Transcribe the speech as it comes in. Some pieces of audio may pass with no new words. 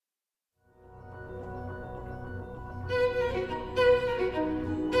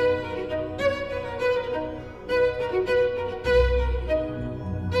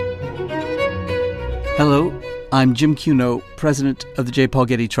I'm Jim Cuno, president of the J. Paul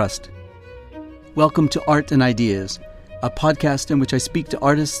Getty Trust. Welcome to Art and Ideas, a podcast in which I speak to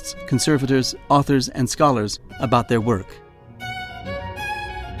artists, conservators, authors, and scholars about their work.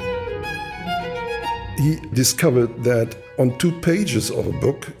 He discovered that on 2 pages of a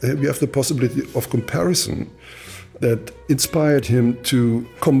book, we have the possibility of comparison that inspired him to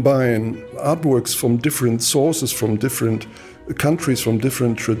combine artworks from different sources, from different countries, from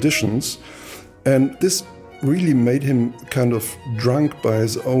different traditions. And this really made him kind of drunk by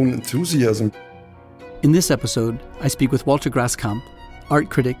his own enthusiasm. In this episode, I speak with Walter Graskamp,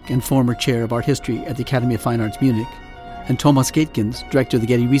 art critic and former chair of art history at the Academy of Fine Arts Munich, and Thomas Gaetkens, director of the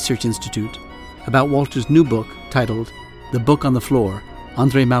Getty Research Institute, about Walter's new book titled The Book on the Floor,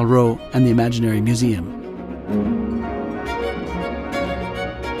 André Malraux and the Imaginary Museum.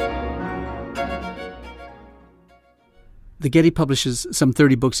 The Getty publishes some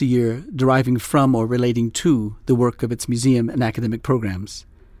 30 books a year deriving from or relating to the work of its museum and academic programs.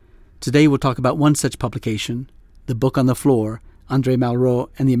 Today we'll talk about one such publication, The Book on the Floor, André Malraux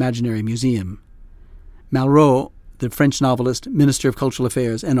and the Imaginary Museum. Malraux, the French novelist, Minister of Cultural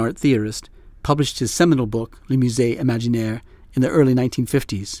Affairs and art theorist, published his seminal book, Le Musée Imaginaire, in the early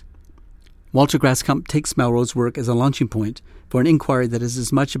 1950s. Walter Graskamp takes Malraux's work as a launching point for an inquiry that is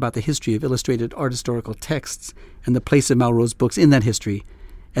as much about the history of illustrated art historical texts and the place of Malraux's books in that history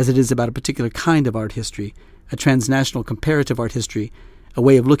as it is about a particular kind of art history, a transnational comparative art history, a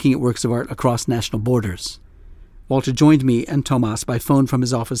way of looking at works of art across national borders. Walter joined me and Thomas by phone from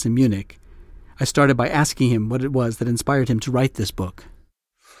his office in Munich. I started by asking him what it was that inspired him to write this book.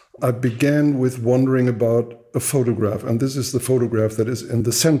 I began with wondering about a photograph, and this is the photograph that is in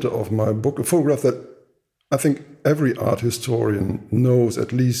the center of my book, a photograph that I think every art historian knows,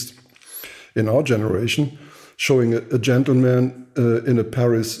 at least in our generation, showing a gentleman in a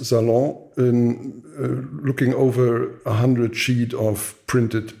Paris salon looking over 100 sheets of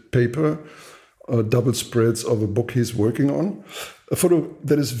printed paper, double spreads of a book he's working on. A photo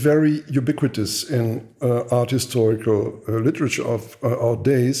that is very ubiquitous in art historical literature of our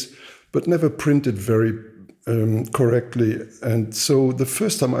days, but never printed very correctly. And so the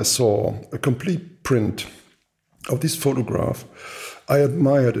first time I saw a complete print of this photograph, I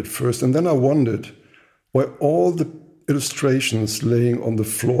admired it first, and then I wondered why all the illustrations laying on the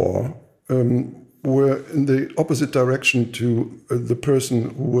floor were in the opposite direction to the person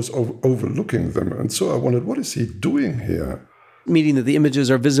who was overlooking them. And so I wondered, what is he doing here? Meaning that the images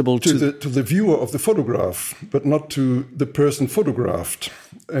are visible to the viewer of the photograph, but not to the person photographed.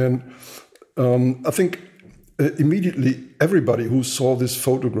 And I think immediately everybody who saw this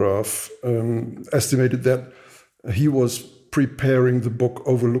photograph estimated that he was preparing the book,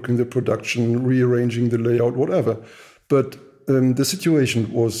 overlooking the production, rearranging the layout, whatever. But the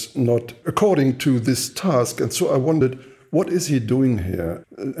situation was not according to this task. And so I wondered, what is he doing here?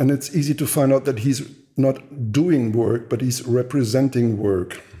 And it's easy to find out that he's not doing work, but he's representing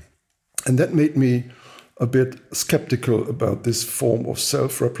work. And that made me a bit skeptical about this form of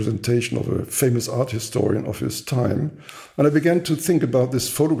self-representation of a famous art historian of his time. And I began to think about this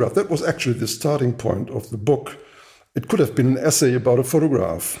photograph. That was actually the starting point of the book. It could have been an essay about a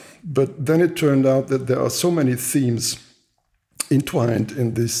photograph, but then it turned out that there are so many themes entwined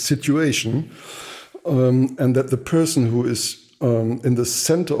in this situation, and that the person who is in the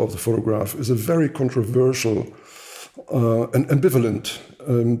center of the photograph is a very controversial and ambivalent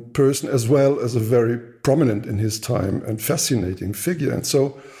person, as well as a very prominent in his time and fascinating figure. And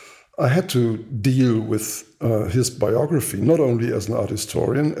so I had to deal with his biography, not only as an art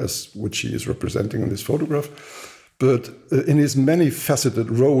historian, which he is representing in this photograph, but in his many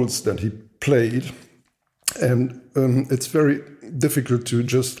faceted roles that he played. And it's very difficult to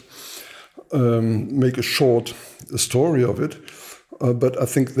just make a short story of it. But I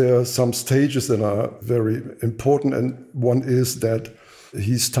think there are some stages that are very important. And one is that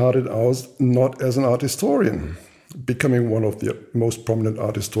he started out not as an art historian, becoming one of the most prominent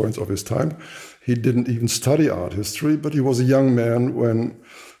art historians of his time. He didn't even study art history, but he was a young man when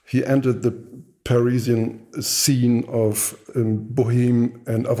he entered the Parisian scene of bohème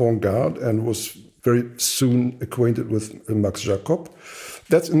and avant-garde and was very soon acquainted with Max Jacob.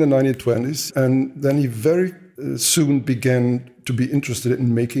 That's in the 1920s. And then he very soon began to be interested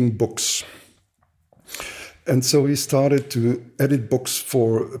in making books. And so he started to edit books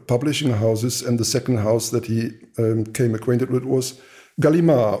for publishing houses, and the second house that he came acquainted with was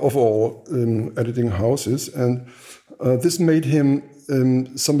Gallimard, of all editing houses. And this made him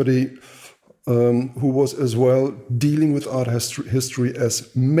somebody who was as well dealing with art history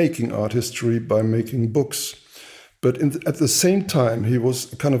as making art history by making books. But at the same time, he was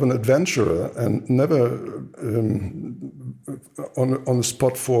kind of an adventurer and never on the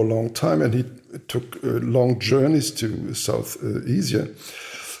spot for a long time. And he took long journeys to South Asia.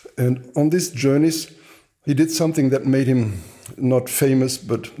 And on these journeys, he did something that made him not famous,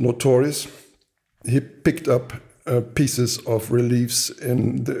 but notorious. He picked up pieces of reliefs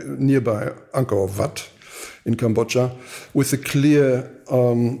in the nearby Angkor Wat in Cambodia with a clear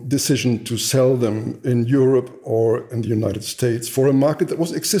decision to sell them in Europe or in the United States for a market that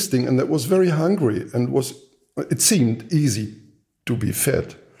was existing and that was very hungry and it seemed easy to be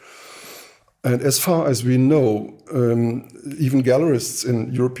fed. And as far as we know, even gallerists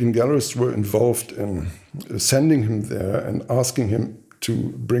and European gallerists were involved in sending him there and asking him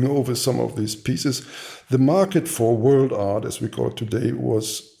to bring over some of these pieces. The market for world art, as we call it today,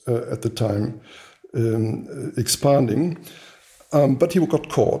 was at the time expanding, but he got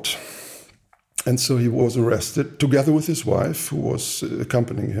caught. And so he was arrested together with his wife, who was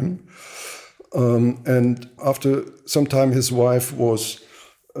accompanying him. And after some time, his wife was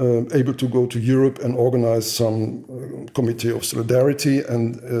able to go to Europe and organize some committee of solidarity,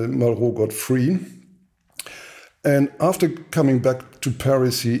 and Malraux got free. And after coming back to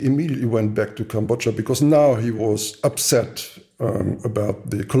Paris, he immediately went back to Cambodia because now he was upset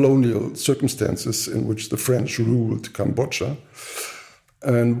about the colonial circumstances in which the French ruled Cambodia,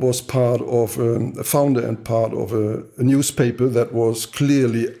 and was part of a founder and part of a newspaper that was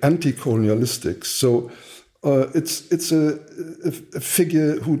clearly anti-colonialistic. So it's a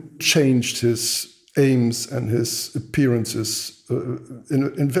figure who changed his aims and his appearances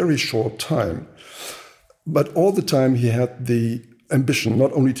in very short time. But all the time he had the ambition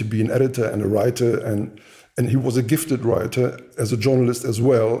not only to be an editor and a writer, and he was a gifted writer as a journalist as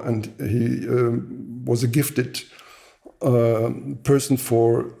well, and he was a gifted person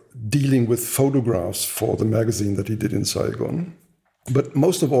for dealing with photographs for the magazine that he did in Saigon. But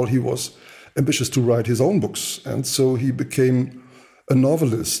most of all, he was ambitious to write his own books, and so he became a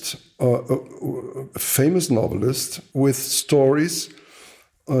novelist, a famous novelist with stories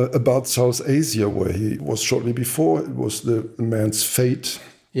about South Asia, where he was shortly before. It was the man's fate.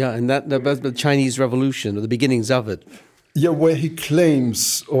 Yeah, and that about the Chinese Revolution, or the beginnings of it. Yeah, where he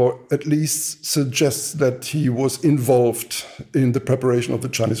claims, or at least suggests, that he was involved in the preparation of the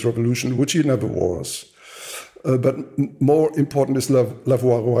Chinese Revolution, which he never was. But more important is La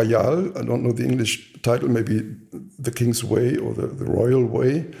Voie Royale. I don't know the English title, maybe The King's Way or the Royal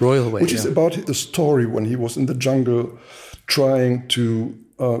Way. Royal Way, which is about the story when he was in the jungle trying to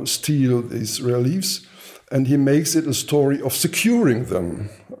steal these reliefs. And he makes it a story of securing them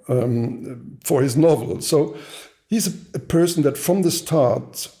for his novel. So he's a person that from the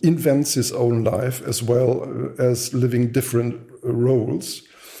start invents his own life as well as living different roles.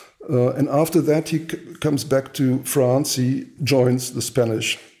 And after that, he comes back to France. He joins the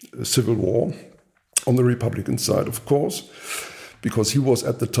Spanish Civil War on the Republican side, of course, because he was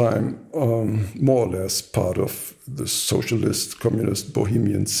at the time more or less part of the socialist, communist,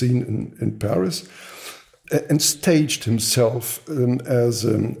 bohemian scene in Paris, and staged himself as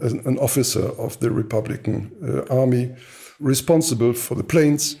an officer of the Republican army, responsible for the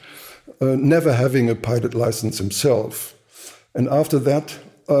planes, never having a pilot license himself. And after that,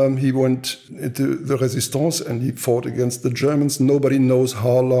 he went into the Resistance and he fought against the Germans. Nobody knows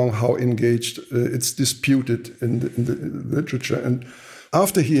how long, how engaged. It's disputed in the literature. And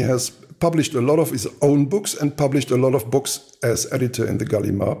after he has published a lot of his own books and published a lot of books as editor in the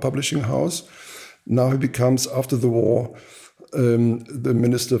Gallimard publishing house, now he becomes, after the war, the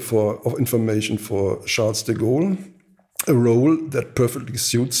Minister of Information for Charles de Gaulle, a role that perfectly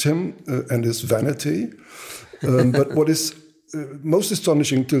suits him and his vanity. But what is most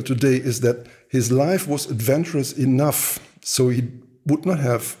astonishing till today is that his life was adventurous enough so he would not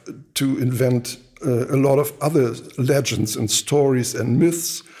have to invent a lot of other legends and stories and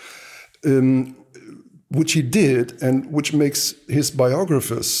myths, which he did, and which makes his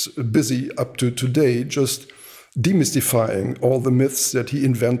biographers busy up to today just demystifying all the myths that he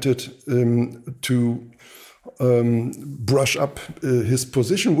invented to brush up his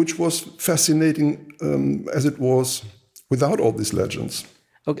position, which was fascinating as it was without all these legends.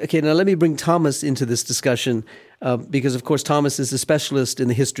 Okay, now let me bring Thomas into this discussion because, of course, Thomas is a specialist in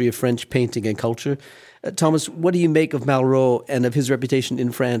the history of French painting and culture. Thomas, what do you make of Malraux and of his reputation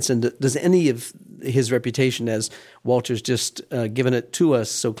in France? And does any of his reputation, as Walter's just given it to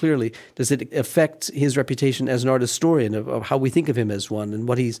us so clearly, does it affect his reputation as an art historian, of how we think of him as one and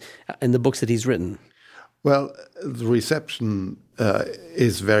what he's in the books that he's written? Well, the reception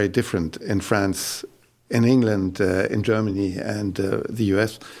is very different in France, in England, in Germany, and the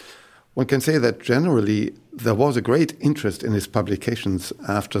US. One can say that generally there was a great interest in his publications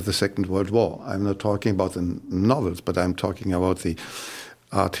after the Second World War. I'm not talking about the novels, but I'm talking about the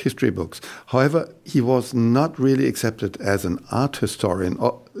art history books. However, he was not really accepted as an art historian,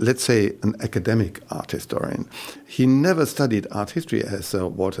 or let's say an academic art historian. He never studied art history, as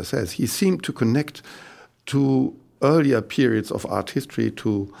Walter says. He seemed to connect to earlier periods of art history,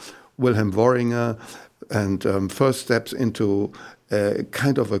 to Wilhelm Worringer, and first steps into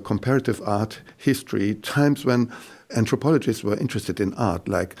kind of a comparative art history, times when anthropologists were interested in art,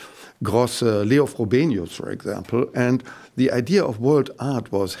 like Grosse, Leo Frobenius, for example. And the idea of world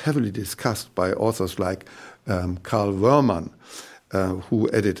art was heavily discussed by authors like Karl Wörmann, who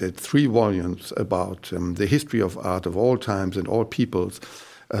edited 3 volumes about the history of art of all times and all peoples,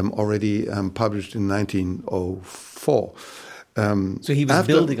 already published in 1904. So he was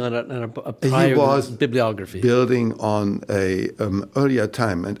building on a prior bibliography. Building on a earlier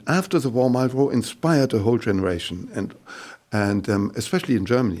time, and after the war, Malraux inspired a whole generation, and especially in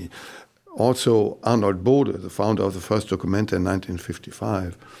Germany. Also, Arnold Bode, the founder of the first Documenta in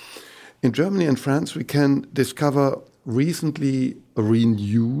 1955. In Germany and France, we can discover recently a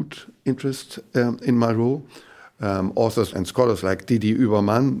renewed interest in Malraux. Authors and scholars like Didi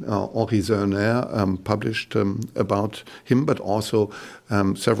Übermann, Henri Zerner published about him, but also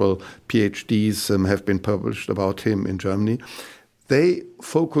several PhDs have been published about him in Germany. They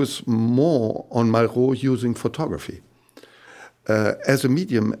focus more on Malraux using photography as a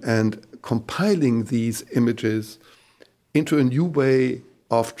medium and compiling these images into a new way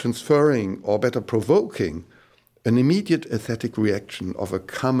of transferring, or better provoking, an immediate aesthetic reaction of a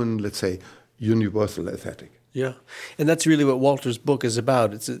common, let's say, universal aesthetic. Yeah, and that's really what Walter's book is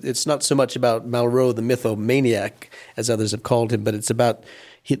about. It's not so much about Malraux, the mythomaniac, as others have called him, but it's about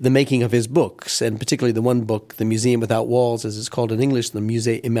the making of his books, and particularly the one book, The Museum Without Walls, as it's called in English, the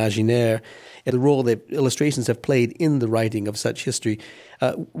Musée Imaginaire, and the role that illustrations have played in the writing of such history.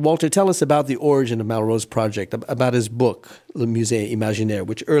 Walter, tell us about the origin of Malraux's project, about his book, Le Musée Imaginaire,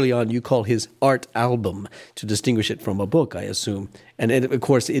 which early on you call his art album, to distinguish it from a book, I assume. And of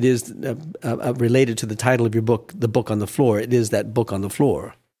course, it is related to the title of your book, The Book on the Floor. It is that book on the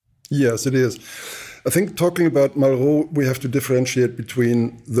floor. Yes, it is. I think talking about Malraux, we have to differentiate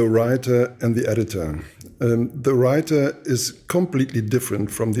between the writer and the editor. The writer is completely different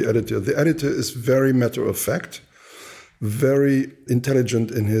from the editor. The editor is very matter-of-fact, very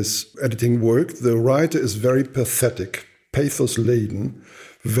intelligent in his editing work. The writer is very pathetic, pathos-laden,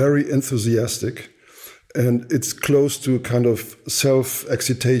 very enthusiastic, and it's close to kind of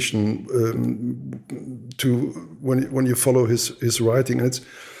self-excitation to when you follow his writing.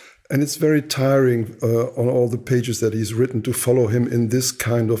 And it's very tiring on all the pages that he's written to follow him in this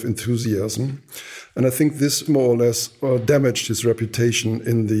kind of enthusiasm. And I think this more or less damaged his reputation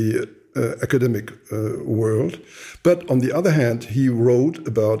in the academic world. But on the other hand, he wrote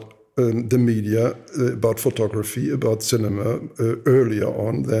about the media, about photography, about cinema earlier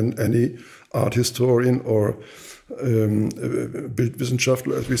on than any art historian or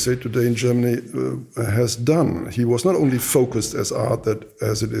Bildwissenschaftler, as we say today in Germany, has done. He was not only focused as art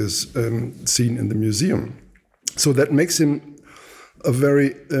as it is seen in the museum. So that makes him a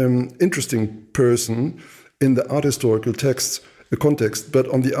very interesting person in the art historical context. But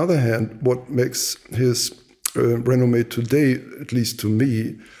on the other hand, what makes his renommé today, at least to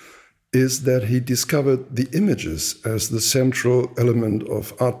me, is that he discovered the images as the central element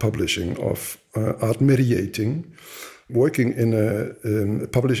of art publishing, of art mediating, working in a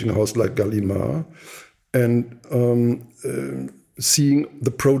publishing house like Gallimard, and seeing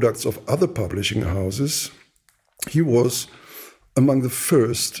the products of other publishing houses. He was among the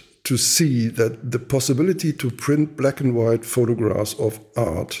first to see that the possibility to print black and white photographs of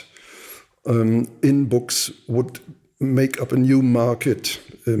art in books would make up a new market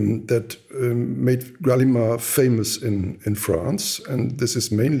that made Gallimard famous in France. And this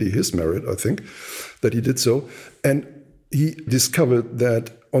is mainly his merit, I think, that he did so. And he discovered that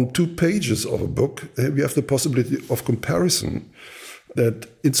on 2 pages of a book, we have the possibility of comparison that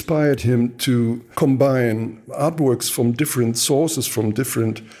inspired him to combine artworks from different sources, from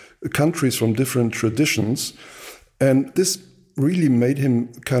different countries, from different traditions. And this really made him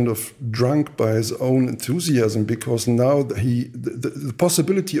kind of drunk by his own enthusiasm, because now the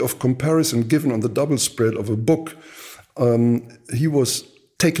possibility of comparison given on the double spread of a book, he was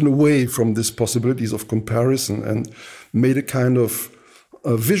taken away from these possibilities of comparison and made a kind of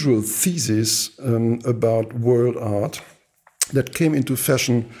a visual thesis about world art. that came into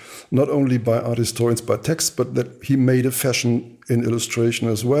fashion not only by art historians, by text, but that he made a fashion in illustration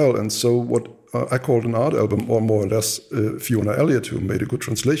as well. And so what I called an art album, or more or less Fiona Elliott, who made a good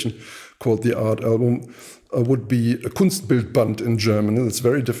translation, called the art album, would be a Kunstbildband in German. It's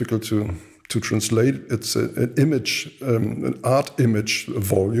very difficult to translate. It's an image, an art image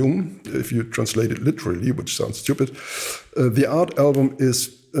volume, if you translate it literally, which sounds stupid. The art album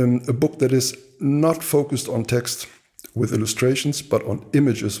is a book that is not focused on text with illustrations, but on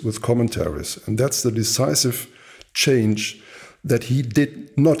images with commentaries. And that's the decisive change that he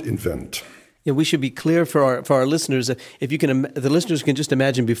did not invent. Yeah, we should be clear for our listeners that if you can, the listeners can just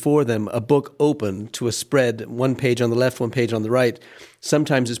imagine before them a book open to a spread, one page on the left, one page on the right.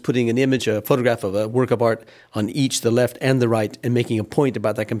 Sometimes it's putting an image, a photograph of a work of art on each, the left and the right, and making a point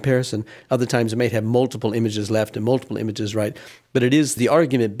about that comparison. Other times it might have multiple images left and multiple images right. But it is the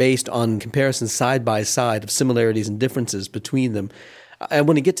argument based on comparisons side by side of similarities and differences between them. I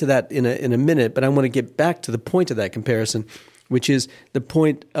want to get to that in a minute, but I want to get back to the point of that comparison, which is the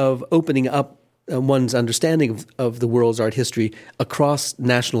point of opening up one's understanding of the world's art history across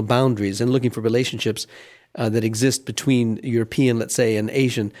national boundaries and looking for relationships that exist between European, let's say, and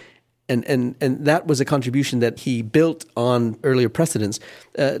Asian. And that was a contribution that he built on earlier precedents.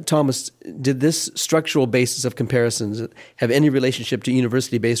 Thomas, did this structural basis of comparisons have any relationship to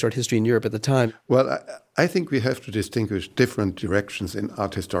university-based art history in Europe at the time? Well, I think we have to distinguish different directions in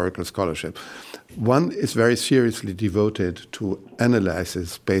art historical scholarship. One is very seriously devoted to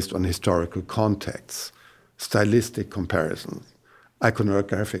analysis based on historical contexts, stylistic comparisons,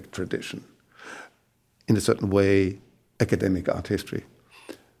 iconographic tradition, in a certain way, academic art history.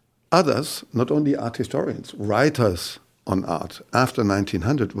 Others, not only art historians, writers on art after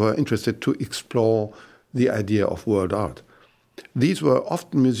 1900 were interested to explore the idea of world art. These were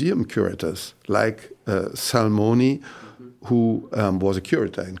often museum curators like Salmoni, who was a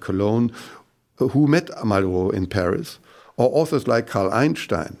curator in Cologne, who met Malraux in Paris, or authors like Karl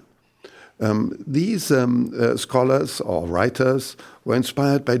Einstein. These scholars or writers were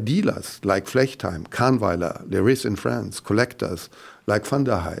inspired by dealers like Flechtheim, Kahnweiler, Léris in France, collectors like Van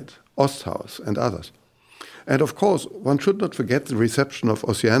der Heide, Osthaus, and others. And of course, one should not forget the reception of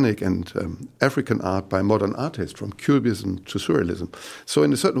Oceanic and African art by modern artists, from Cubism to Surrealism. So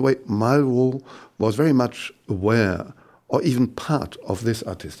in a certain way, Malraux was very much aware or even part of this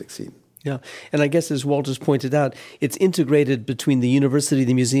artistic scene. Yeah, and I guess as Walter's pointed out, it's integrated between the university,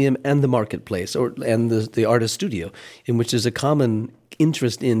 the museum, and the marketplace, and the artist studio, in which there's a common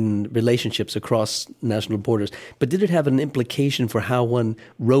interest in relationships across national borders. But did it have an implication for how one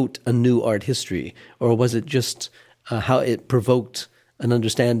wrote a new art history, or was it just how it provoked an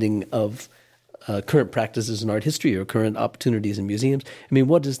understanding of current practices in art history or current opportunities in museums? I mean,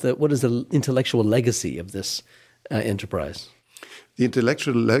 what is the intellectual legacy of this enterprise? The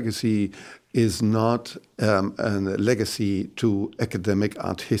intellectual legacy is not a legacy to academic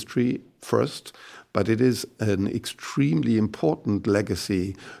art history first, but it is an extremely important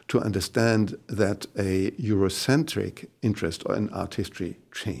legacy to understand that a Eurocentric interest in art history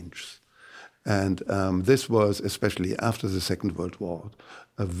changes. And this was, especially after the Second World War,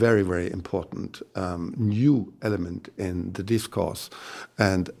 a very, very important new element in the discourse.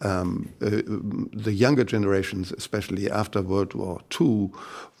 And the younger generations, especially after World War II,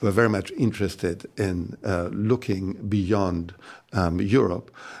 were very much interested in looking beyond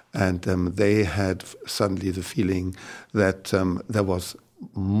Europe. And they had suddenly the feeling that there was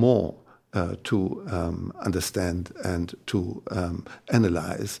more to understand and to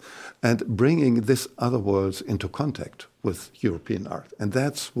analyze, and bringing this other worlds into contact with European art. And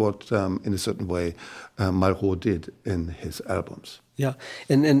that's what, in a certain way, Malraux did in his albums. Yeah,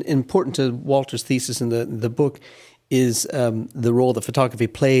 and important to Walter's thesis in the book is the role that photography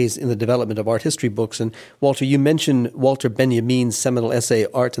plays in the development of art history books. And Walter, you mentioned Walter Benjamin's seminal essay,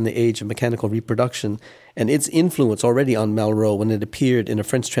 Art in the Age of Mechanical Reproduction, and its influence already on Malraux when it appeared in a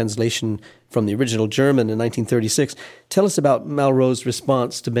French translation from the original German in 1936. Tell us about Malraux's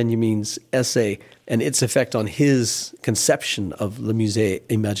response to Benjamin's essay and its effect on his conception of Le Musée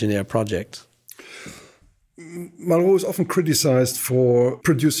Imaginaire project. Malraux is often criticized for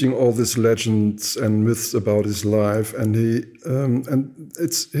producing all these legends and myths about his life, and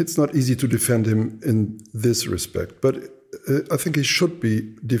it's not easy to defend him in this respect. But I think he should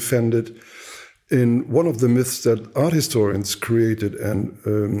be defended in one of the myths that art historians created and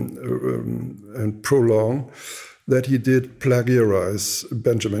prolong, that he did plagiarize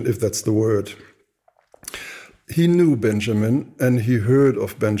Benjamin, if that's the word. He knew Benjamin, and he heard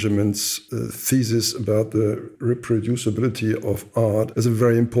of Benjamin's thesis about the reproducibility of art as a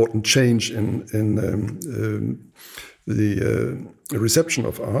very important change in reception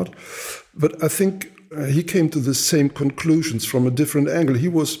of art. But I think he came to the same conclusions from a different angle. He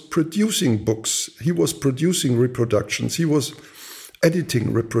was producing books, he was producing reproductions, he was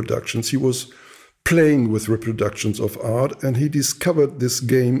editing reproductions, he was playing with reproductions of art, and he discovered this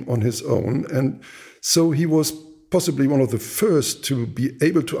game on his own. And so he was possibly one of the first to be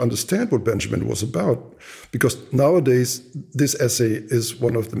able to understand what Benjamin was about, because nowadays this essay is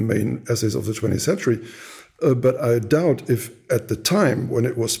one of the main essays of the 20th century. But I doubt if at the time when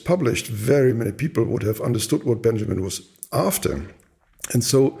it was published, very many people would have understood what Benjamin was after. And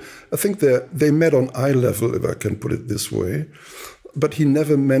so I think they met on eye level, if I can put it this way. But he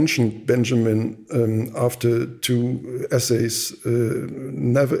never mentioned Benjamin after two essays,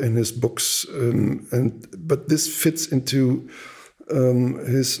 never in his books. But this fits into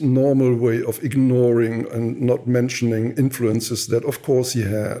his normal way of ignoring and not mentioning influences that, of course, he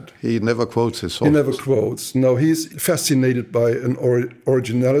had. He never quotes his sources. He never quotes. No, he's fascinated by an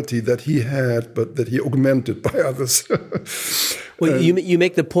originality that he had, but that he augmented by others. Well, you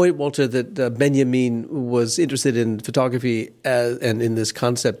make the point, Walter, that Benjamin was interested in photography and in this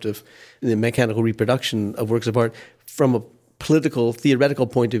concept of the mechanical reproduction of works of art from a political, theoretical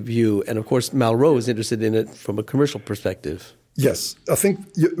point of view. And, of course, Malraux is interested in it from a commercial perspective. Yes, I think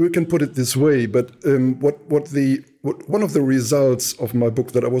we can put it this way. But one of the results of my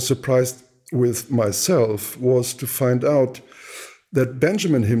book that I was surprised with myself was to find out that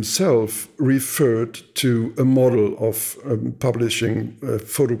Benjamin himself referred to a model of publishing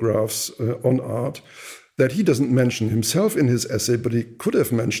photographs on art that he doesn't mention himself in his essay, but he could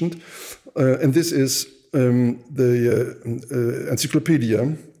have mentioned. And this is the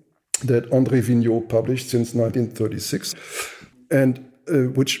encyclopedia that André Vigneault published since 1936, and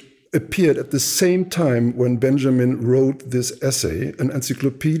which appeared at the same time when Benjamin wrote this essay, an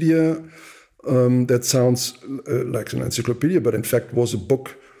encyclopedia that sounds like an encyclopedia, but in fact was a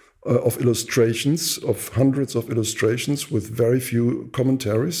book of illustrations, of hundreds of illustrations with very few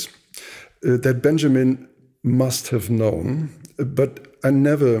commentaries, that Benjamin must have known, but I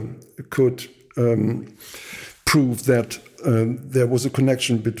never could prove that there was a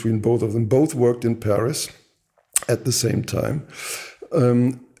connection between both of them. Both worked in Paris at the same time,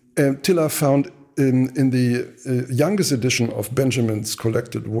 until I found in the youngest edition of Benjamin's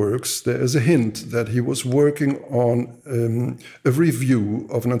collected works, there is a hint that he was working on a review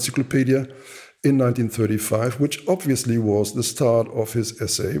of an encyclopedia in 1935, which obviously was the start of his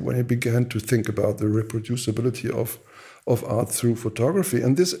essay when he began to think about the reproducibility of art through photography.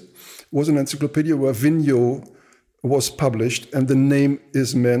 And this was an encyclopedia where Vigneault was published and the name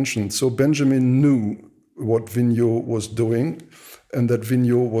is mentioned. So Benjamin knew what Vigneault was doing, and that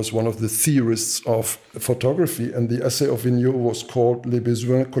Vigneault was one of the theorists of photography. And the essay of Vigneault was called Les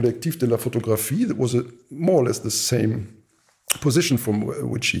besoins collectifs de la photographie. That was more or less the same position from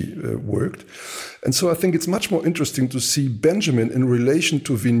which he worked. And so I think it's much more interesting to see Benjamin in relation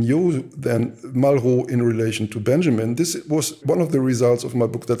to Vigneault than Malraux in relation to Benjamin. This was one of the results of my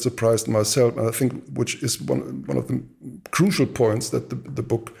book that surprised myself, and I think which is one of the crucial points that the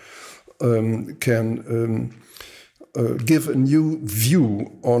book can give a new view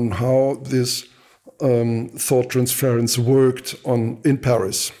on how this thought transference worked in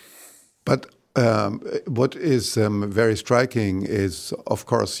Paris. But what is very striking is, of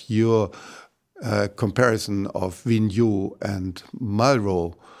course, your comparison of Vigneault and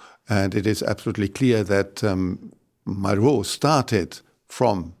Malraux, and it is absolutely clear that Malraux started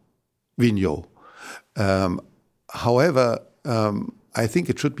from Vigneault. However, I think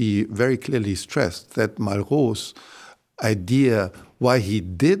it should be very clearly stressed that Malraux's idea why he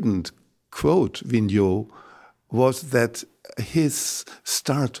didn't quote Vigneault was that his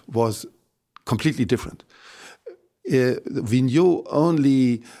start was completely different. Vigneault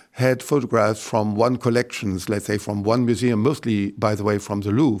only had photographs from one collection, let's say from one museum, mostly, by the way, from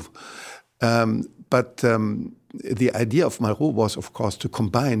the Louvre. But the idea of Malraux was, of course, to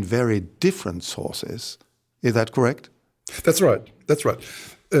combine very different sources. Is that correct? That's right. That's right.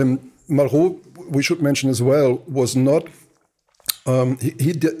 Malraux, we should mention as well, was not.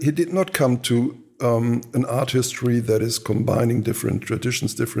 He did not come to an art history that is combining different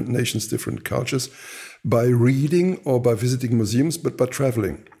traditions, different nations, different cultures, by reading or by visiting museums, but by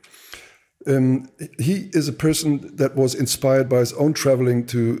traveling. He is a person that was inspired by his own traveling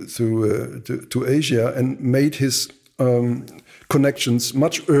to Asia and made his connections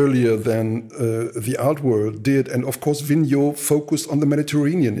much earlier than the art world did. And of course, Vigneault focused on the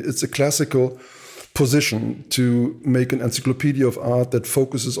Mediterranean. It's a classical position to make an encyclopedia of art that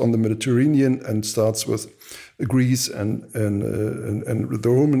focuses on the Mediterranean and starts with Greece and the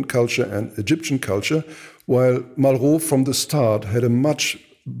Roman culture and Egyptian culture, while Malraux from the start had a much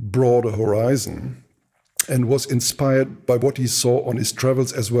broader horizon and was inspired by what he saw on his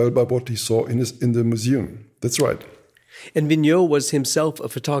travels as well by what he saw in the museum. That's right. And Vigneault was himself a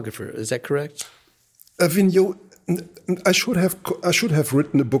photographer, is that correct? Vigneault, I should have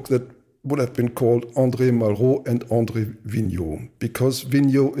written a book that would have been called André Malraux and André Vigneault, because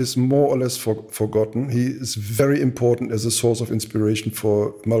Vigneault is more or less forgotten. He is very important as a source of inspiration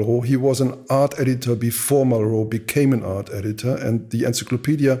for Malraux. He was an art editor before Malraux became an art editor, and the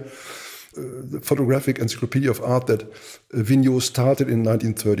encyclopedia, the photographic encyclopedia of art that Vigneault started in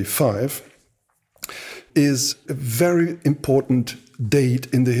 1935, is a very important date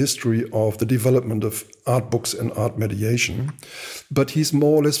in the history of the development of art books and art mediation. But he's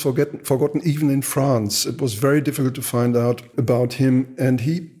more or less forgotten even in France. It was very difficult to find out about him. And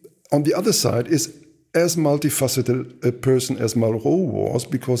he, on the other side, is as multifaceted a person as Malraux was,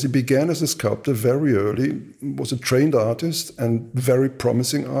 because he began as a sculptor very early, was a trained artist and very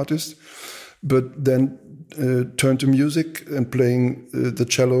promising artist, but then turned to music and playing the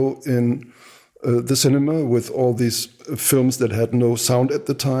cello in the cinema with all these films that had no sound at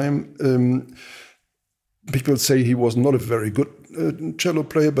the time. People say he was not a very good cello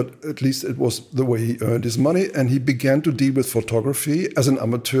player, but at least it was the way he earned his money. And he began to deal with photography as an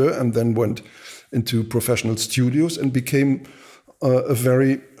amateur and then went into professional studios and became a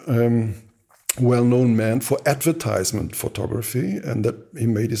very well-known man for advertisement photography, and that he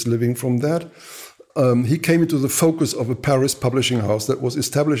made his living from that. He came into the focus of a Paris publishing house that was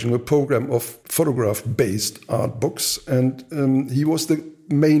establishing a program of photograph-based art books, and he was the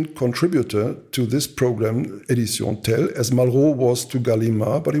main contributor to this program, Edition Tel, as Malraux was to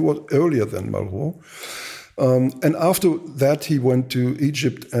Gallimard, but he was earlier than Malraux. And after that, he went to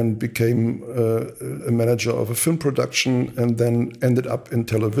Egypt and became a manager of a film production, and then ended up in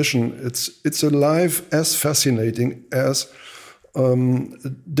television. It's a life as fascinating as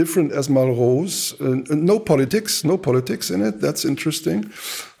different as Malraux's. No politics in it. That's interesting.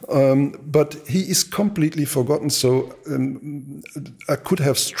 But he is completely forgotten. So I could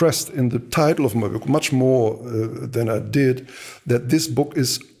have stressed in the title of my book much more than I did, that this book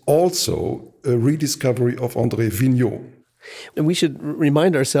is also a rediscovery of André Vigneault. And we should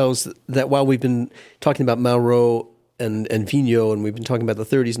remind ourselves that while we've been talking about Malraux and Vigneault, and we've been talking about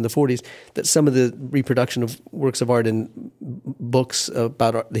the 30s and the 40s, that some of the reproduction of works of art in books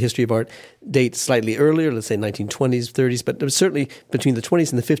about the history of art date slightly earlier, let's say 1920s, 30s, but certainly between the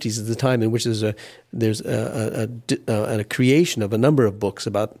 20s and the 50s is the time in which there's a creation of a number of books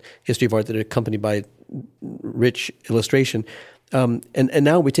about history of art that are accompanied by rich illustration. And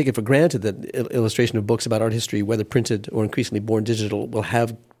now we take it for granted that illustration of books about art history, whether printed or increasingly born digital, will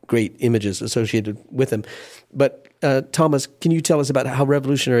have great images associated with them. But Thomas, can you tell us about how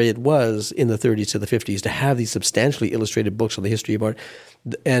revolutionary it was in the 30s to the 50s to have these substantially illustrated books on the history of art?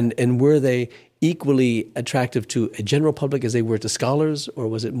 And were they equally attractive to a general public as they were to scholars, or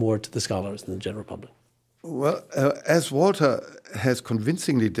was it more to the scholars than the general public? Well, as Walter has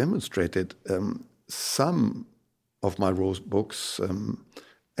convincingly demonstrated, some of Malraux's books,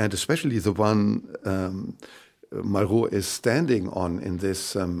 and especially the one Malraux is standing on in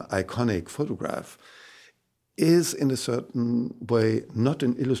this iconic photograph, is in a certain way not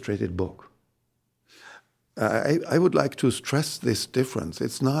an illustrated book. I would like to stress this difference.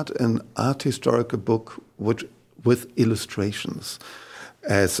 It's not an art historical book with illustrations,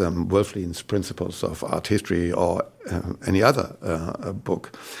 as Wölfflin's Principles of Art History or any other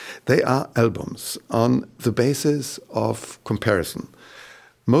book. They are albums on the basis of comparison,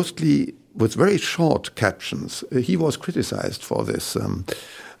 mostly with very short captions. He was criticized for this.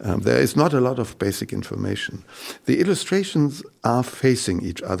 There is not a lot of basic information. The illustrations are facing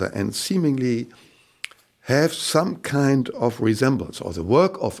each other and seemingly have some kind of resemblance, or the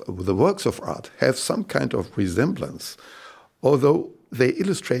works of art have some kind of resemblance, although they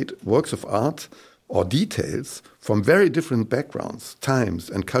illustrate works of art or details from very different backgrounds, times,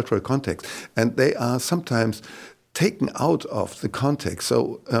 and cultural contexts, and they are sometimes taken out of the context.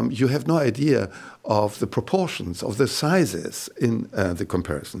 So you have no idea of the proportions, of the sizes in the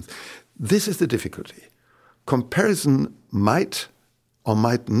comparisons. This is the difficulty. Comparison might or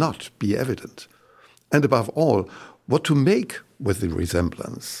might not be evident. And above all, what to make with the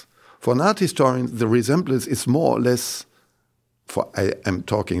resemblance. For an art historian, the resemblance is more or less, I am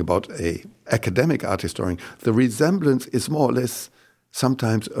talking about an academic art historian, the resemblance is more or less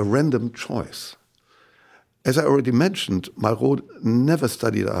sometimes a random choice. As I already mentioned, Malraux never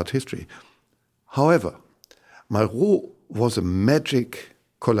studied art history. However, Malraux was a magic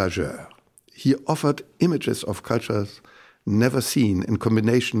collageur. He offered images of cultures never seen in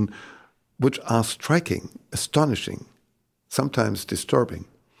combination which are striking, astonishing, sometimes disturbing.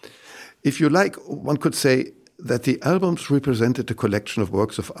 If you like, one could say that the albums represented a collection of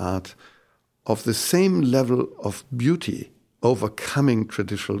works of art of the same level of beauty, overcoming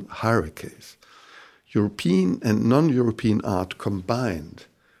traditional hierarchies. European and non-European art combined,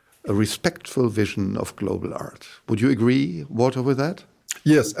 a respectful vision of global art. Would you agree, Walter, with that?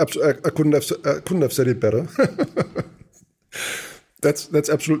 Yes, absolutely. I couldn't have said it better. That's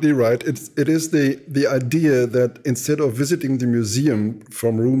absolutely right. It is the idea that instead of visiting the museum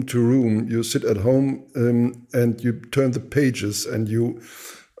from room to room, you sit at home and you turn the pages and you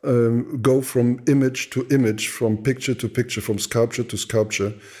go from image to image, from picture to picture, from sculpture to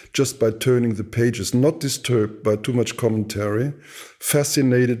sculpture, just by turning the pages, not disturbed by too much commentary,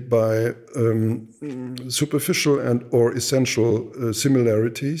 fascinated by superficial and or essential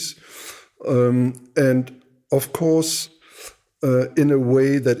similarities, and of course, in a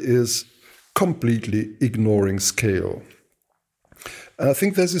way that is completely ignoring scale. And I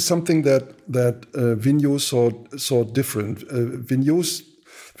think this is something that Vigneault saw different.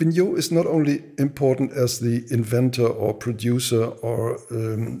 Vigneault is not only important as the inventor or producer or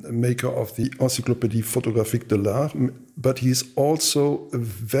maker of the Encyclopédie Photographique de l'Art, but he's also a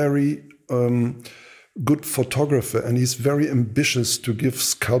very good photographer, and he's very ambitious to give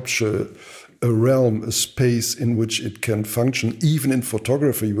sculpture a realm, a space in which it can function, even in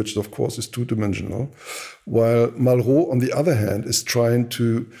photography, which of course is two-dimensional. While Malraux, on the other hand, is trying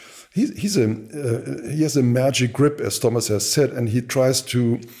to, he has a magic grip, as Thomas has said, and he tries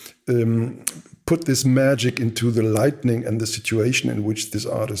to put this magic into the lighting and the situation in which this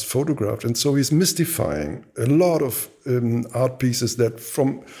art is photographed. And so he's mystifying a lot of art pieces that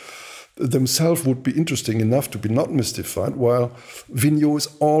from themselves would be interesting enough to be not mystified, while Vigneault is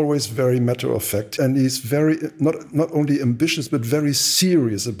always very matter-of-fact, and he's very not only ambitious but very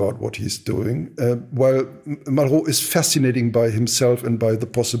serious about what he's doing, while Malraux is fascinating by himself and by the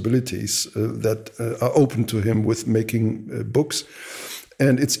possibilities that are open to him with making books.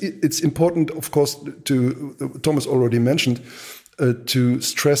 And it's important, of course, to Thomas already mentioned, to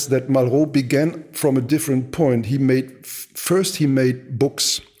stress that Malraux began from a different point. He made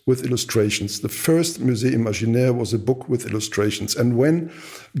books with illustrations. The first Musée Imaginaire was a book with illustrations. And when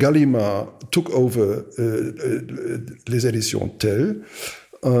Gallimard took over Les Éditions Tell,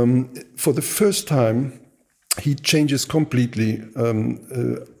 for the first time, he changes completely.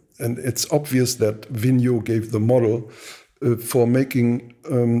 And it's obvious that Vigneault gave the model for making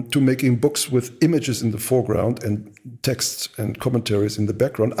books with images in the foreground and texts and commentaries in the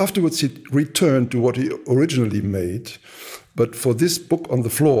background. Afterwards, he returned to what he originally made. But for this book on the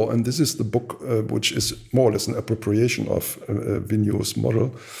floor, and this is the book which is more or less an appropriation of Vigneault's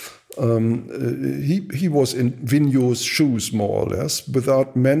model, he was in Vigneault's shoes, more or less,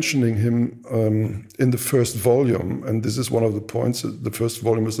 without mentioning him in the first volume. And this is one of the points. The first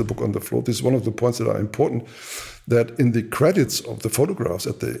volume is the book on the floor. This is one of the points that are important, that in the credits of the photographs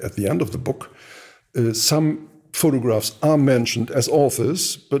at the end of the book, some photographs are mentioned as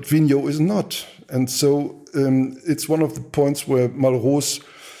authors, but Vigneault is not. And so it's one of the points where Malraux's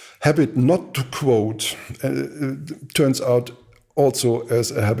habit not to quote turns out also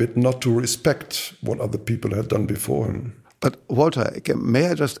as a habit not to respect what other people had done before him. But Walter, may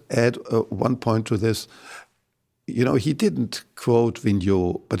I just add one point to this? You know, he didn't quote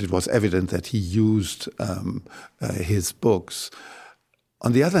Vigneault, but it was evident that he used his books.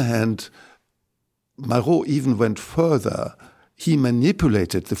 On the other hand, Malraux even went further. He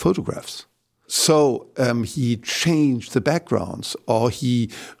manipulated the photographs. So he changed the backgrounds, or he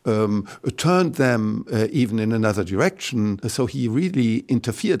turned them even in another direction. So he really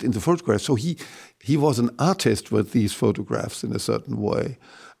interfered in the photographs. So he was an artist with these photographs in a certain way.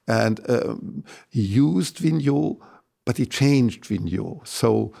 And he used Vigneault, but he changed Vigneault.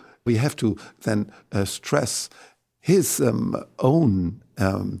 So we have to then stress his own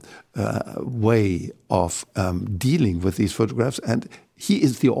way of dealing with these photographs, and he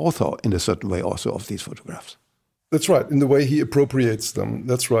is the author in a certain way also of these photographs. That's right, in the way he appropriates them.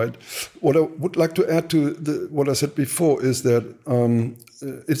 That's right. What I would like to add to what I said before is that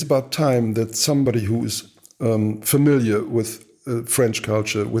it's about time that somebody who is familiar with French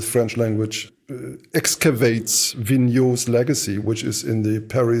culture, with French language, excavates Vigneault's legacy, which is in the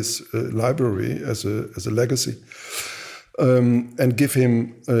Paris library as a legacy, and give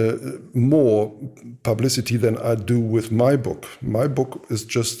him more publicity than I do with my book. My book is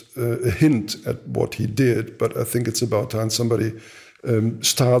just a hint at what he did, but I think it's about time somebody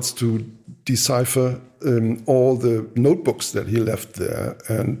starts to decipher all the notebooks that he left there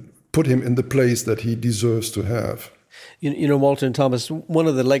and put him in the place that he deserves to have. You know, Walter and Thomas, one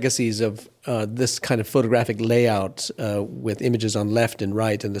of the legacies of this kind of photographic layout with images on left and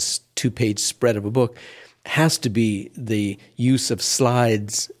right and this 2-page spread of a book has to be the use of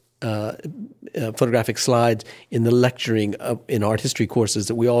slides, photographic slides in the lecturing in art history courses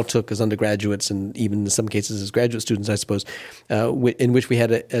that we all took as undergraduates and even in some cases as graduate students, I suppose, in which we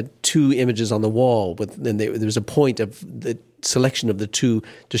had 2 images on the wall. There was a point of the selection of the 2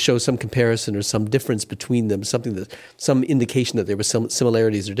 to show some comparison or some difference between them, some indication that there were some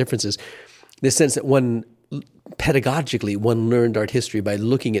similarities or differences. The sense that pedagogically one learned art history by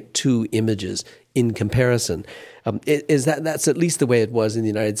looking at 2 images in comparison. That's at least the way it was in the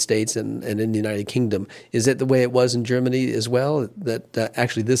United States and in the United Kingdom. Is it the way it was in Germany as well? That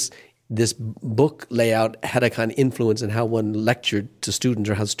actually this book layout had a kind of influence in how one lectured to students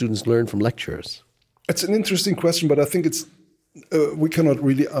or how students learned from lecturers? It's an interesting question, but I think we cannot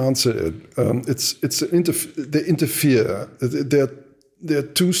really answer it. They interfere. There are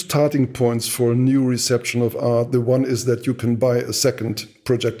 2 starting points for a new reception of art. The one is that you can buy a second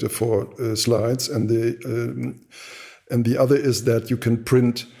projector for slides, and the other is that you can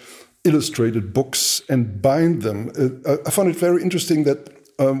print illustrated books and bind them. I found it very interesting that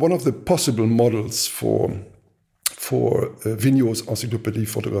one of the possible models for Vigneault's Encyclopédie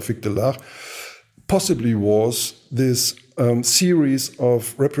photographique de l'art possibly was this series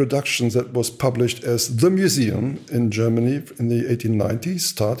of reproductions that was published as The Museum in Germany in the 1890s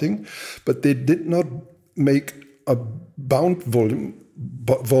starting, but they did not make a bound volume,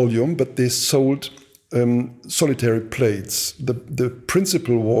 but they sold solitary plates. The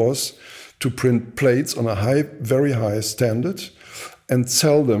principle was to print plates on a very high standard and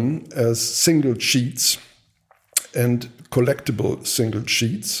sell them as single sheets and collectible single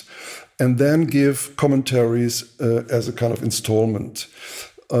sheets, and then give commentaries as a kind of installment.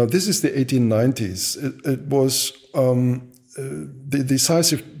 This is the 1890s. It was the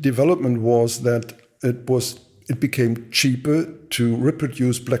decisive development was that it became cheaper to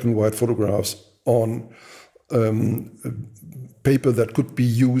reproduce black and white photographs on paper that could be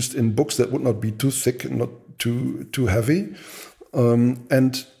used in books that would not be too thick and not too heavy,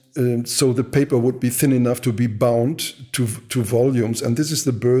 so the paper would be thin enough to be bound to volumes. And this is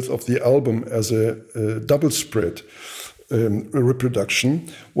the birth of the album as a double spread reproduction,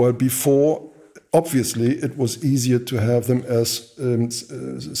 while before, obviously, it was easier to have them as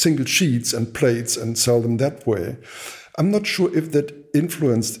single sheets and plates and sell them that way. I'm not sure if that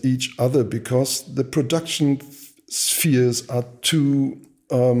influenced each other because the production spheres are too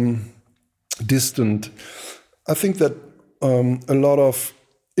distant. I think that a lot of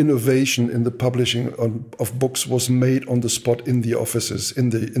innovation in the publishing of books was made on the spot in the offices, in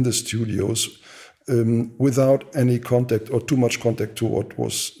the studios, without any contact or too much contact to what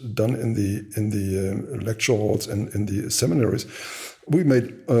was done in the lecture halls and in the seminaries. We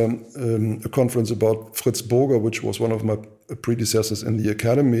made a conference about Fritz Burger, which was one of my predecessors in the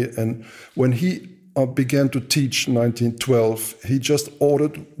academy, and when he began to teach in 1912, he just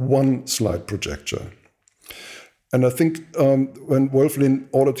ordered 1 slide projector. And I think when Wölfflin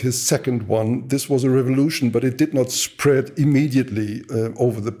ordered his second one, this was a revolution, but it did not spread immediately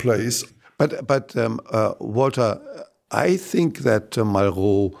over the place. But Walter, I think that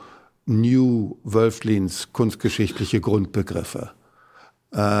Malraux knew Wölfflins kunstgeschichtliche Grundbegriffe.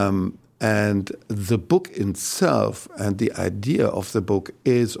 And the book itself and the idea of the book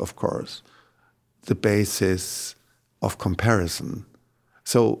is, of course, the basis of comparison.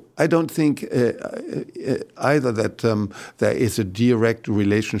 So I don't think either that there is a direct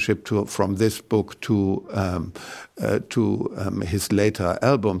relationship from this book to his later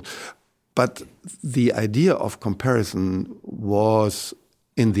album, but the idea of comparison was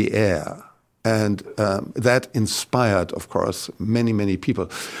in the air, and that inspired, of course, many people.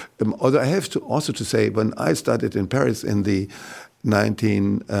 Although I have to also to say, when I studied in Paris in the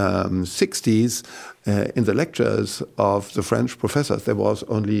 1960s, in the lectures of the French professors, there was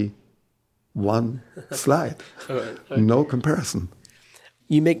only 1 slide, no comparison.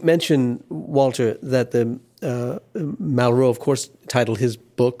 You make mention, Walter, that Malraux, of course, titled his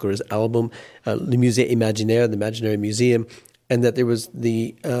book or his album Le Musée Imaginaire, the Imaginary Museum, and that there was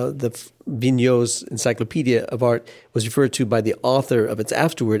the Vigneault's Encyclopedia of Art was referred to by the author of its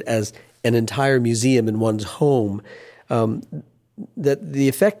afterword as an entire museum in one's home. That the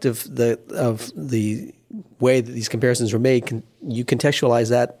effect of the way that these comparisons were made, you contextualize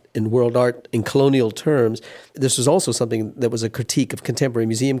that in world art in colonial terms. This was also something that was a critique of contemporary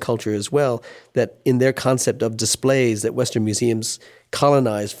museum culture as well, that in their concept of displays, that Western museums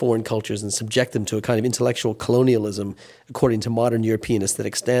colonize foreign cultures and subject them to a kind of intellectual colonialism according to modern European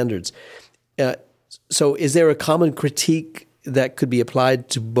aesthetic standards. So is there a common critique that could be applied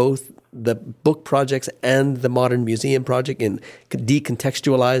to both the book projects and the modern museum project in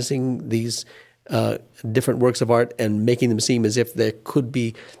decontextualizing these different works of art and making them seem as if there could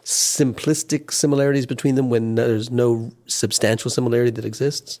be simplistic similarities between them when there's no substantial similarity that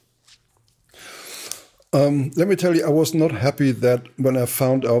exists? Let me tell you, I was not happy that when I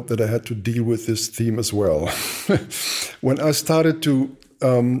found out that I had to deal with this theme as well. When I started to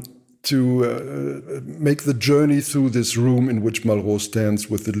make the journey through this room in which Malraux stands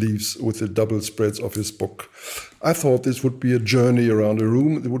with the leaves, with the double spreads of his book, I thought this would be a journey around a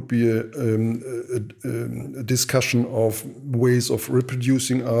room. There would be a discussion of ways of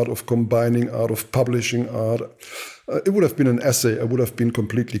reproducing art, of combining art, of publishing art. It would have been an essay I would have been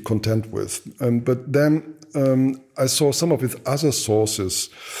completely content with. But then I saw some of his other sources,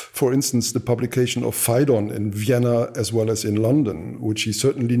 for instance, the publication of Phaidon in Vienna as well as in London, which he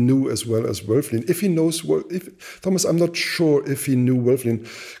certainly knew as well as Wölfflin. If he knows, Thomas, I'm not sure if he knew Wölfflin.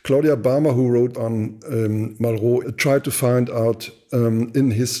 Claudia Barmer, who wrote on Malraux, tried to find out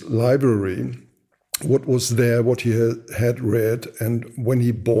in his library what was there, what he had read, and when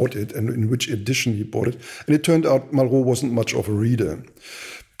he bought it, and in which edition he bought it. And it turned out Malraux wasn't much of a reader.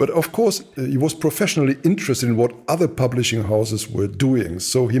 But of course, he was professionally interested in what other publishing houses were doing.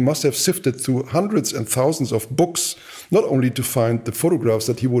 So he must have sifted through hundreds and thousands of books, not only to find the photographs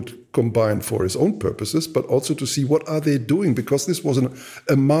that he would combine for his own purposes, but also to see what are they doing, because this was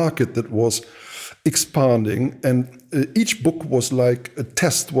a market that was expanding, and each book was like a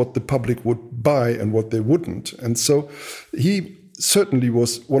test what the public would buy and what they wouldn't. And so he certainly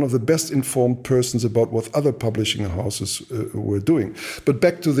was one of the best informed persons about what other publishing houses were doing. But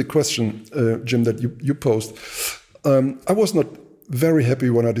back to the question, Jim, that you posed, I was not very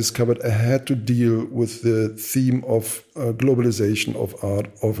happy when I discovered I had to deal with the theme of globalization of art,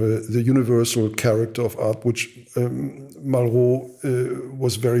 of the universal character of art, which Malraux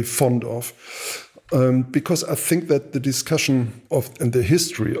was very fond of. Because I think that the discussion of and the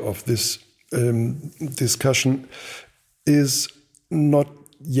history of this discussion is not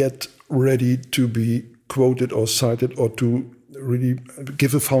yet ready to be quoted or cited or to really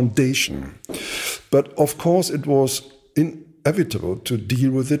give a foundation. But of course it was inevitable to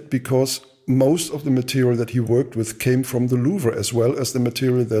deal with it, because most of the material that he worked with came from the Louvre, as well as the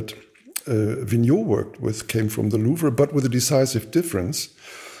material that Vigneault worked with came from the Louvre, but with a decisive difference.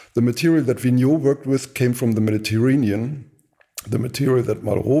 The material that Vigneault worked with came from the Mediterranean. The material that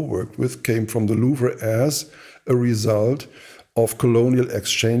Malraux worked with came from the Louvre as a result of colonial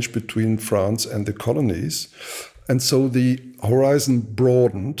exchange between France and the colonies. And so the horizon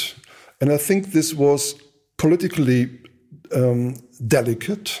broadened. And I think this was politically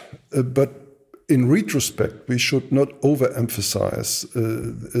delicate, but in retrospect, we should not overemphasize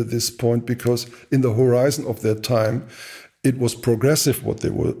this point, because in the horizon of their time, it was progressive what they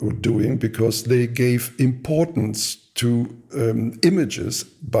were doing, because they gave importance to images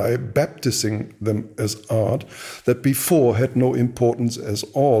by baptizing them as art that before had no importance as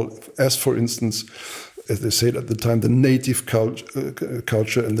all, as for instance, as they said at the time, the native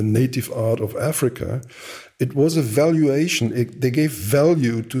culture and the native art of Africa. It was a valuation. They gave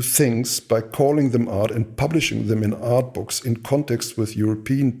value to things by calling them art and publishing them in art books in context with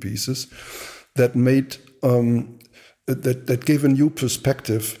European pieces that made that gave a new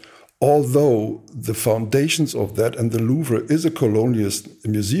perspective. Although the foundations of that, and the Louvre is a colonialist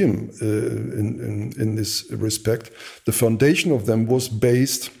museum in this respect, the foundation of them was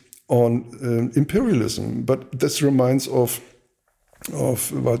based on imperialism. But this reminds of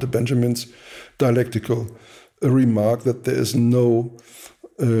Walter Benjamin's dialectical remark that there is no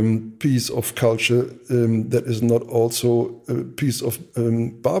piece of culture that is not also a piece of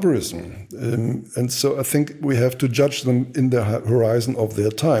barbarism. And so I think we have to judge them in the horizon of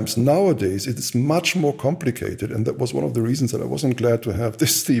their times. Nowadays, it is much more complicated, and that was one of the reasons that I wasn't glad to have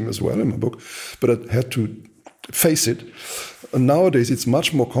this theme as well in my book, but I had to face it. Nowadays, it's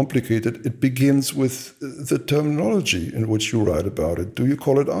much more complicated. It begins with the terminology in which you write about it. Do you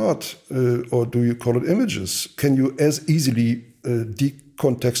call it art or do you call it images? Can you as easily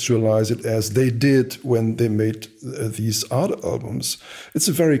decontextualize it as they did when they made these art albums? It's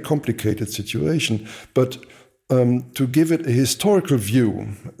a very complicated situation. But to give it a historical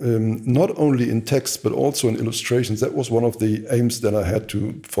view, not only in text but also in illustrations, that was one of the aims that I had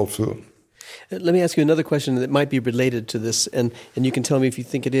to fulfill. Let me ask you another question that might be related to this, and you can tell me if you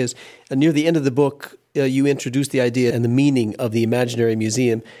think it is. Near the end of the book, you introduce the idea and the meaning of the imaginary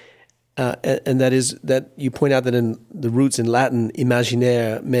museum, and that is that you point out that in the roots in Latin,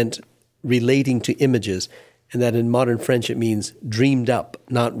 imaginaire meant relating to images. and that in modern French it means dreamed up,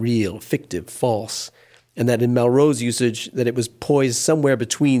 not real, fictive, false, and that in Malraux's usage that it was poised somewhere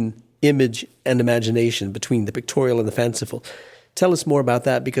between image and imagination, between the pictorial and the fanciful. Tell us more about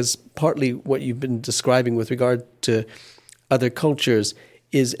that, because partly what you've been describing with regard to other cultures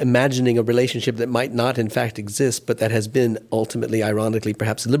is imagining a relationship that might not in fact exist, but that has been ultimately, ironically,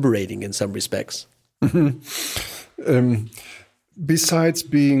 perhaps liberating in some respects. Besides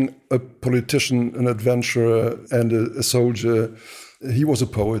being a politician, an adventurer, and a soldier, he was a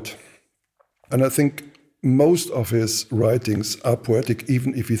poet. And I think most of his writings are poetic,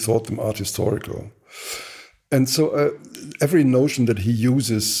 even if he thought them art historical. And so every notion that he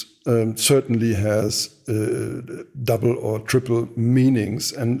uses certainly has double or triple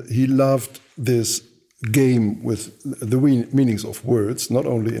meanings. And he loved this game with the meanings of words, not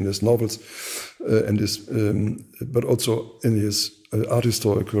only in his novels but also in his art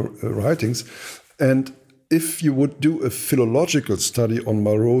historical writings. And if you would do a philological study on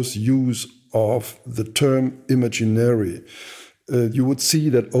Malraux's use of the term imaginary, you would see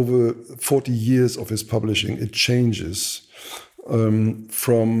that over 40 years of his publishing, it changes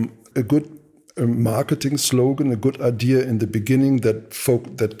from a good marketing slogan, a good idea in the beginning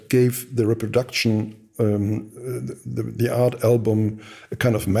that gave the reproduction, the art album, a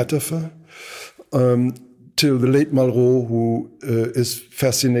kind of metaphor, till the late Malraux, who is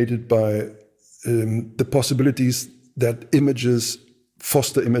fascinated by the possibilities that images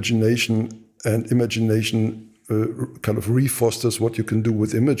foster imagination, and imagination kind of refosters what you can do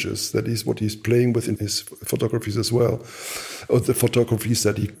with images. That is what he's playing with in his photographies as well, or the photographies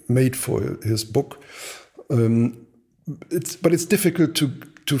that he made for his book. It's difficult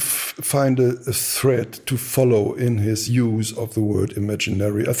to find a thread to follow in his use of the word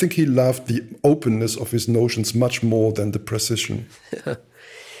imaginary. I think he loved the openness of his notions much more than the precision.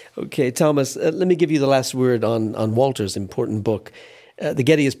 Okay, Thomas, let me give you the last word on Walter's important book. The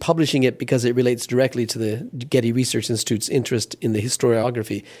Getty is publishing it because it relates directly to the Getty Research Institute's interest in the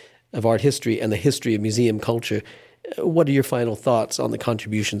historiography of art history and the history of museum culture. What are your final thoughts on the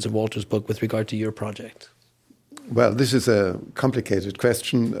contributions of Walter's book with regard to your project? Well, this is a complicated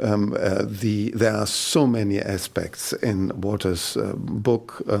question. There are so many aspects in Walter's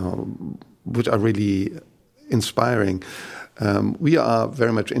book which are really inspiring. We are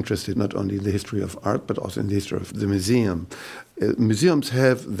very much interested not only in the history of art, but also in the history of the museum. Museums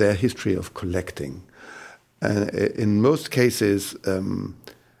have their history of collecting. In most cases,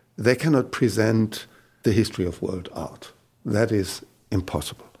 they cannot present the history of world art. That is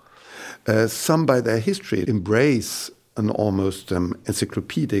impossible. Some, by their history, embrace an almost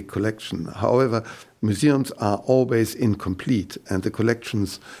encyclopedic collection. However, museums are always incomplete, and the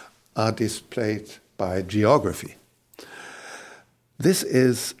collections are displayed by geography. This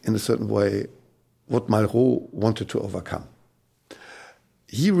is, in a certain way, what Malraux wanted to overcome.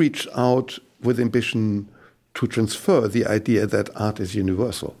 He reached out with ambition to transfer the idea that art is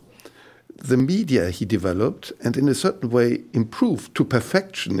universal. The media he developed, and in a certain way improved to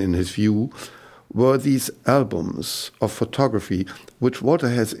perfection in his view, were these albums of photography, which Walter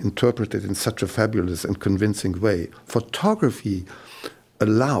has interpreted in such a fabulous and convincing way. Photography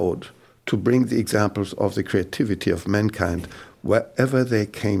allowed to bring the examples of the creativity of mankind wherever they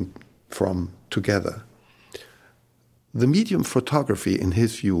came from together. The medium photography, in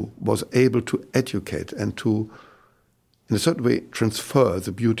his view, was able to educate and to, in a certain way, transfer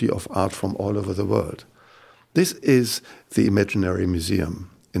the beauty of art from all over the world. This is the imaginary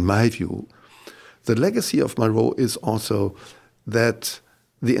museum, in my view. The legacy of Malraux is also that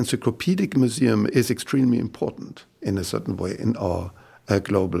the encyclopedic museum is extremely important, in a certain way, in our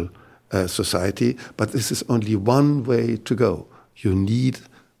global society, but this is only one way to go. You need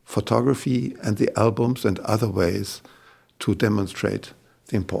photography and the albums and other ways to demonstrate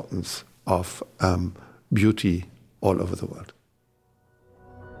the importance of beauty all over the world.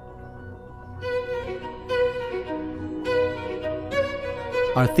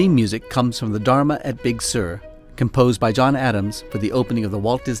 Our theme music comes from the Dharma at Big Sur, composed by John Adams for the opening of the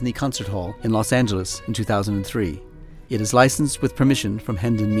Walt Disney Concert Hall in Los Angeles in 2003. It is licensed with permission from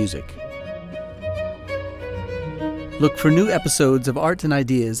Hendon Music. Look for new episodes of Art and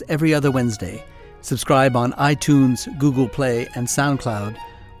Ideas every other Wednesday. Subscribe on iTunes, Google Play, and SoundCloud,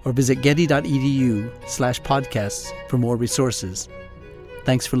 or visit getty.edu/podcasts for more resources.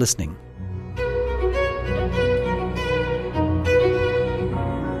 Thanks for listening.